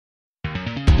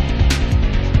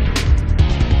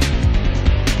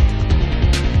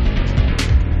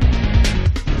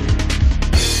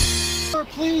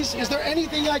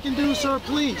I can do, sir,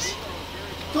 please.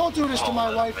 Don't do this to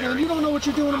my wife, man. You don't know what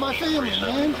you're doing to my family,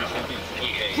 man.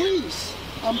 Please.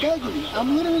 I'm begging you.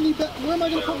 I'm literally where am I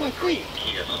going to put my feet?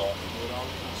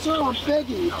 Sir, I'm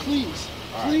begging you, please.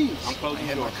 Please.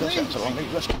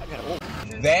 Please.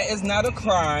 That is not a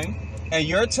crime, and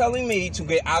you're telling me to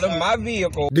get out of my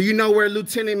vehicle. Do you know where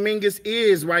Lieutenant Mingus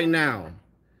is right now?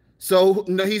 So,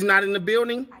 no, he's not in the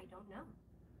building? I don't know.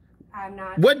 I'm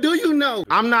not. What do you know?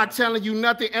 I'm not telling you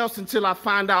nothing else until I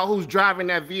find out who's driving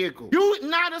that vehicle. You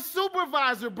not a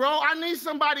supervisor, bro. I need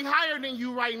somebody higher than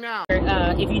you right now.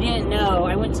 If you didn't know,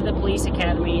 I went to the police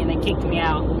academy and they kicked me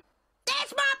out.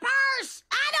 That's my purse!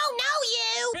 I don't know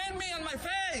you! Spit me on my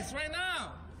face right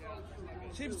now!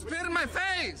 She spit in my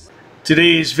face!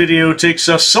 Today's video takes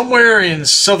us somewhere in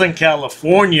Southern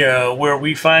California where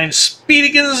we find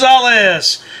Speedy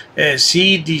Gonzalez as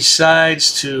he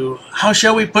decides to, how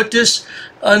shall we put this,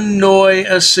 annoy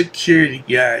a security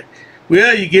guard.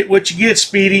 Well, you get what you get,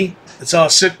 Speedy. Let's all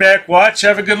sit back, watch,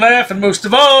 have a good laugh, and most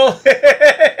of all,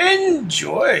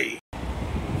 enjoy.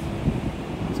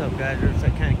 What's up, guys? It's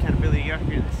accountability here in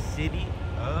the city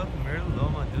of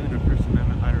Loma doing our First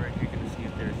Amendment auto record. You're going to see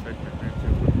if they respect my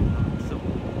friends. So,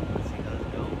 let's see how this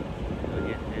goes. Oh,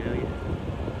 yeah, hell yeah.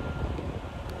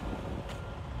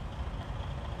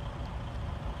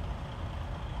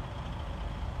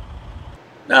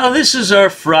 Now, this is our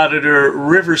Frauditor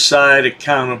Riverside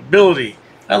Accountability.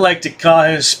 I like to call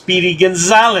him Speedy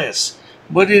Gonzalez.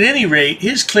 But at any rate,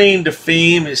 his claim to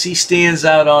fame is he stands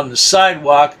out on the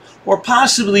sidewalk or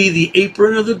possibly the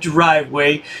apron of the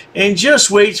driveway and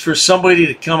just waits for somebody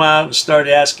to come out and start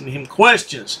asking him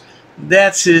questions.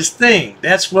 That's his thing.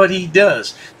 That's what he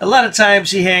does. A lot of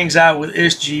times he hangs out with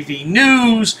SGV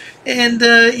News and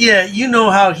yeah, you know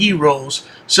how he rolls.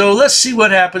 So let's see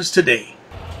what happens today.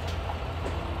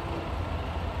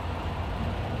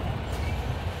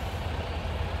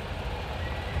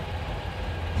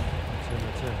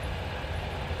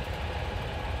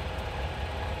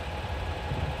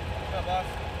 Boss.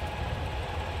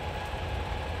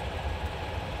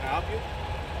 Can I help you?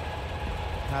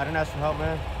 No, I didn't ask for help,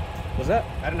 man. What's that?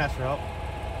 I didn't ask for help.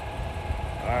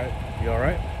 Alright, you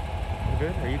alright? You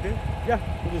good? Are you good? Yeah,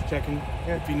 we're just checking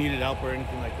if you needed help or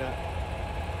anything like that.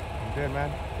 I'm good,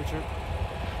 man. For sure.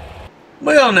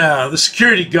 Well, now, the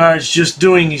security guard's just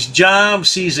doing his job,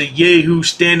 sees a yahoo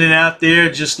standing out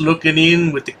there just looking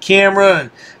in with the camera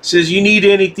and says, you need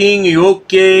anything, you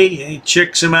okay? And he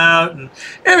checks him out and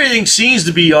everything seems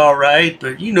to be all right,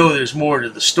 but you know there's more to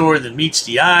the story than meets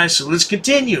the eye, so let's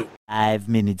continue. 5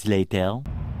 minutes later.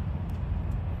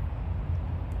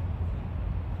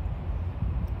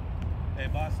 Hey,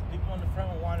 boss, people in the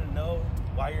front want to know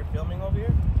why you're filming over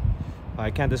here?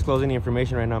 I can't disclose any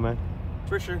information right now, man.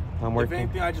 For sure. I'm working. If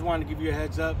anything, I just wanted to give you a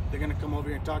heads up. They're going to come over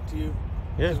here and talk to you.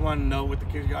 Yeah. I just want to know with the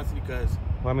curiosity because...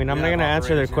 Well, I mean, I'm not going to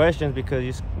answer their questions because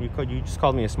you just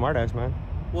called me a smartass, man.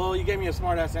 Well, you gave me a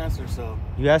smart-ass answer, so...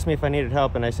 You asked me if I needed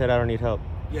help, and I said I don't need help.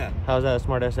 Yeah. How's that a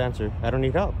smart-ass answer? I don't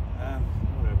need help.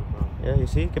 Whatever, bro. Yeah, you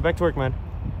see? Get back to work, man.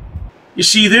 You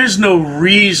see, there's no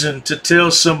reason to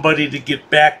tell somebody to get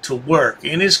back to work.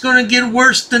 And it's going to get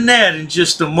worse than that in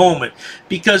just a moment.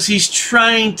 Because he's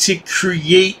trying to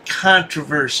create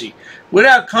controversy.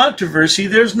 Without controversy,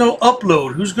 there's no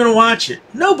upload. Who's going to watch it?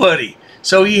 Nobody.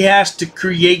 So he has to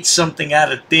create something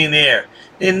out of thin air.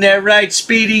 Isn't that right,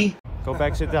 Speedy? Go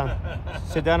back, sit down.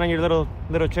 Sit down on your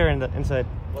little chair inside.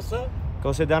 What's up?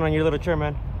 Go sit down on your little chair,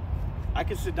 man. I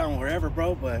can sit down wherever,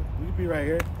 bro, but we could be right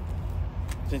here.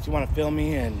 Since you want to film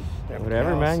me and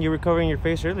whatever, man. You were covering your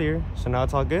face earlier, so now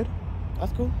it's all good.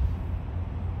 That's cool.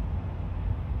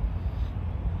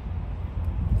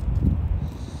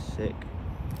 Sick.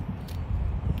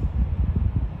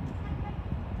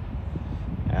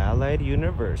 Allied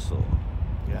Universal.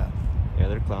 Yeah. Yeah,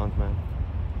 they're clowns, man.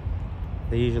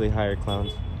 They usually hire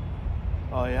clowns.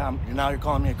 Oh yeah. Now you're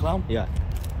calling me a clown? Yeah.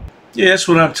 Yeah, that's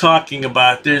what I'm talking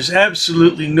about. There's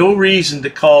absolutely no reason to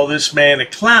call this man a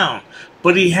clown.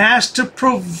 But he has to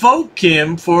provoke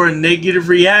him for a negative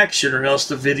reaction or else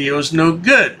the video is no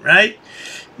good, right?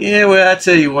 Yeah, well, I'll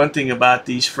tell you one thing about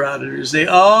these frauditors. They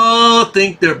all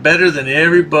think they're better than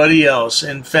everybody else.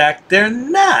 In fact, they're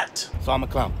not. So I'm a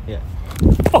clown? Yeah.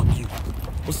 Fuck you.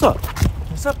 What's up?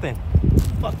 What's up, then?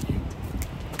 Fuck you.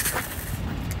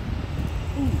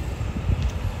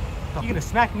 You gonna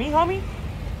smack me, homie?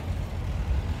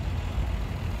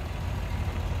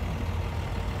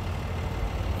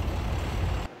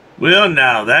 Well,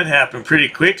 now, that happened pretty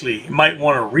quickly. You might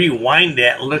want to rewind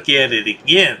that and look at it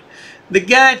again. The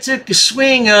guy took a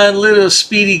swing on little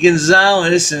Speedy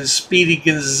Gonzalez, and Speedy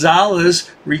Gonzalez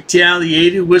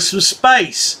retaliated with some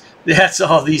spice. That's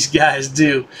all these guys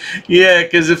do. Yeah,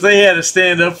 because if they had to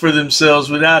stand up for themselves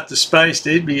without the spice,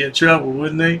 they'd be in trouble,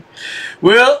 wouldn't they?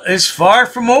 Well, it's far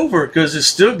from over because it's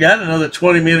still got another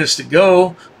 20 minutes to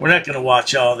go. We're not going to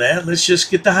watch all that. Let's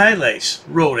just get the highlights.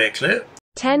 Roll that clip.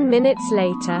 10 minutes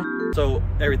later. So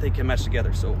everything can match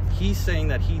together. So he's saying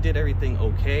that he did everything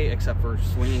okay except for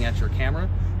swinging at your camera.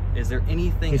 Is there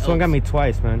anything else? He swung at me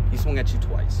twice, man. He swung at you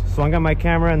twice. Swung at my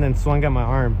camera and then swung at my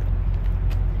arm.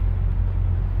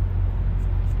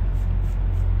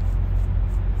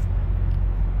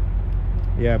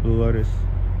 Yeah, Blue Lotus.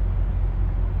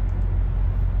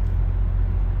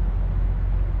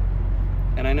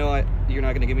 And I know you're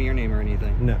not going to give me your name or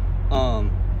anything. No.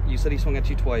 You said he swung at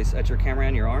you twice, at your camera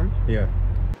and your arm? Yeah.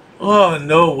 Oh,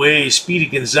 no way. Speedy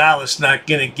Gonzalez not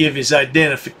going to give his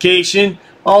identification,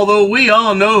 although we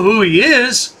all know who he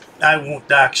is. I won't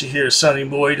dox you here, sonny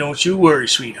boy. Don't you worry,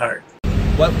 sweetheart.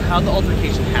 How'd the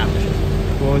altercation happen?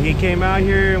 Well, he came out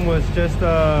here and was just,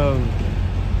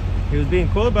 he was being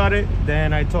cool about it.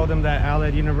 Then I told him that Al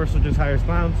at Universal just hires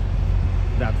clowns.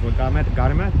 That's what got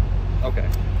him mad. Okay.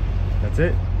 That's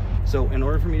it. So in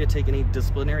order for me to take any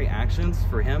disciplinary actions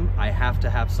for him, I have to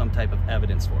have some type of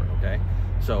evidence for it, okay?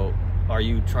 So are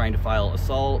you trying to file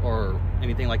assault or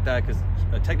anything like that? Because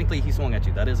technically he swung at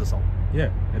you. That is assault.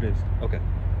 Yeah, it is. Okay.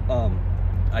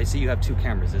 I see you have 2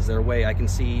 cameras. Is there a way I can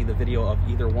see the video of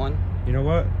either one? You know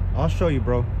what? I'll show you,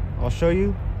 bro. I'll show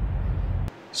you.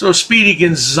 So Speedy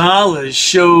Gonzalez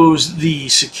shows the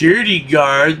security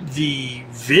guard the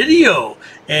video,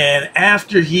 and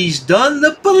after he's done,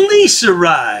 the police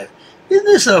arrive. Isn't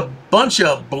this a bunch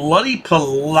of bloody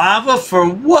palaver for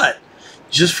what?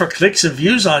 Just for clicks and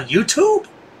views on YouTube?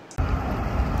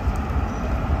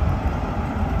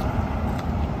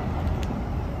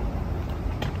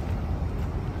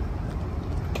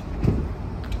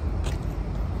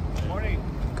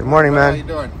 Good morning, man. How you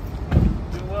doing?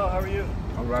 Doing well. How are you?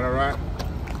 All right.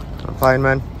 I'm fine,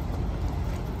 man.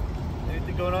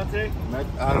 Anything going on today?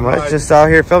 I'm just out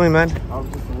here filming, man. I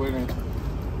was just waiting.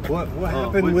 What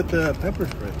happened with the pepper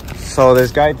spray? So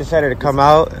this guy decided to come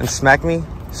out and smack me,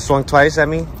 swung twice at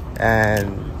me,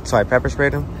 and so I pepper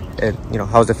sprayed him. And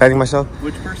I was defending myself.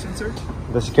 Which person, sir?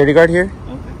 The security guard here.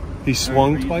 Okay. He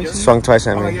swung twice? Swung twice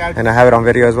at me, and I have it on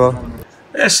video as well.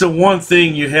 That's the one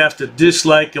thing you have to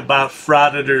dislike about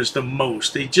Frauditors the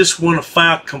most. They just want to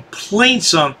file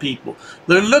complaints on people.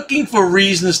 They're looking for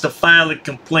reasons to file a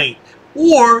complaint,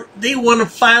 or they want to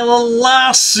file a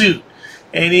lawsuit.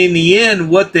 And in the end,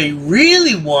 what they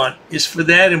really want is for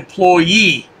that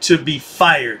employee to be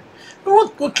fired.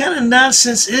 What kind of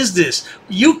nonsense is this?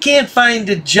 You can't find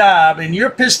a job and you're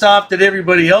pissed off that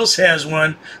everybody else has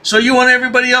one, so you want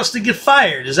everybody else to get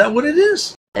fired. Is that what it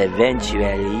is?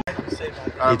 Eventually.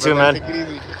 You too, man. Take it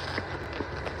easy.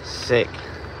 Sick.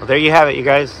 Well, there you have it, you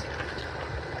guys.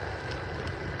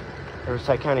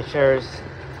 Riverside County Sheriff's.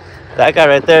 That guy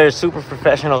right there is super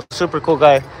professional, super cool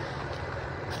guy.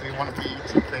 So you want to be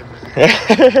YouTube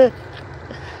famous?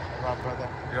 Wow, brother.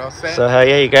 You're all set? So hell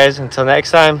yeah, you guys. Until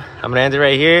next time, I'm gonna end it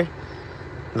right here.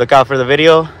 Look out for the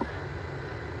video.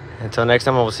 Until next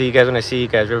time, I will see you guys when I see you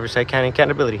guys. Riverside County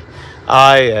Accountability.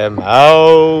 I am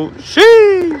out.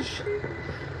 Sheesh.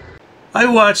 I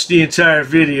watched the entire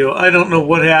video. I don't know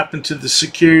what happened to the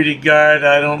security guard.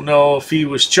 I don't know if he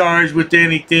was charged with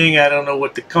anything. I don't know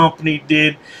what the company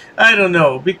did. I don't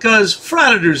know, because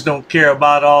Frauditors don't care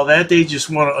about all that. They just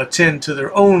want to attend to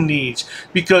their own needs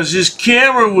because his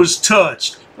camera was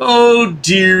touched. Oh,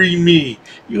 dearie me.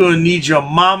 You're going to need your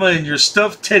mama and your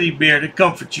stuffed teddy bear to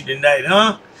comfort you tonight,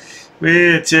 huh?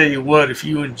 Well, I tell you what, if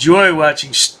you enjoy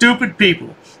watching stupid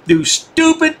people do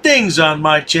stupid things on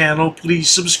my channel, please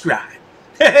subscribe.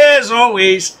 As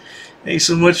always, thanks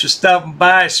so much for stopping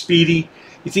by, Speedy.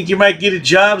 You think you might get a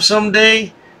job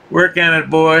someday? Work on it,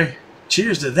 boy.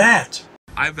 Cheers to that.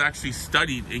 I've actually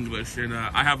studied English, and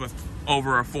I have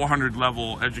over a 400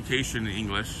 level education in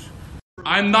English.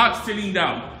 I'm not sitting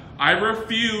down. I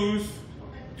refuse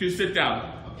to sit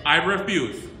down. I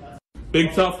refuse.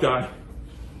 Big tough guy.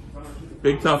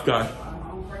 Big tough guy.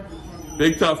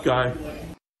 Big tough guy.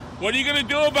 What are you gonna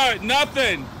do about it?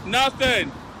 Nothing.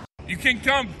 Nothing. You can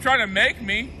come try to make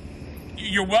me.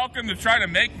 You're welcome to try to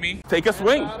make me. Take a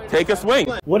swing. Take a swing.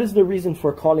 What is the reason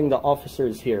for calling the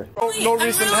officers here? No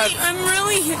reason. I'm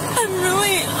really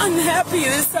unhappy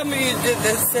that somebody did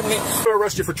this to me. I'm going to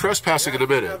arrest you for trespassing in a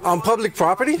minute. On public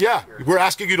property? Yeah. We're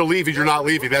asking you to leave and you're not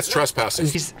leaving. That's trespassing.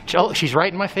 She's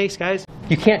right in my face, guys.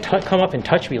 You can't come up and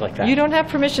touch me like that. You don't have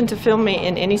permission to film me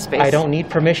in any space. I don't need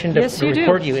permission to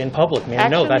record you in public, man.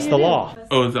 Actually, no, that's the law.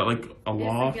 Oh, is that like a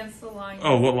law? Against the law.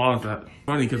 Oh, what law is that?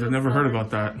 Funny, because I've never heard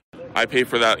about that. I pay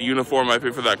for that uniform, I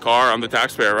pay for that car, I'm the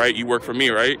taxpayer, right? You work for me,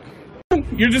 right?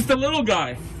 You're just a little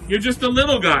guy. You're just a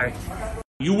little guy.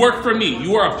 You work for me.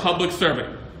 You are a public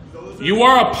servant. You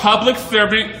are a public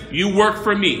servant. You work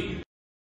for me.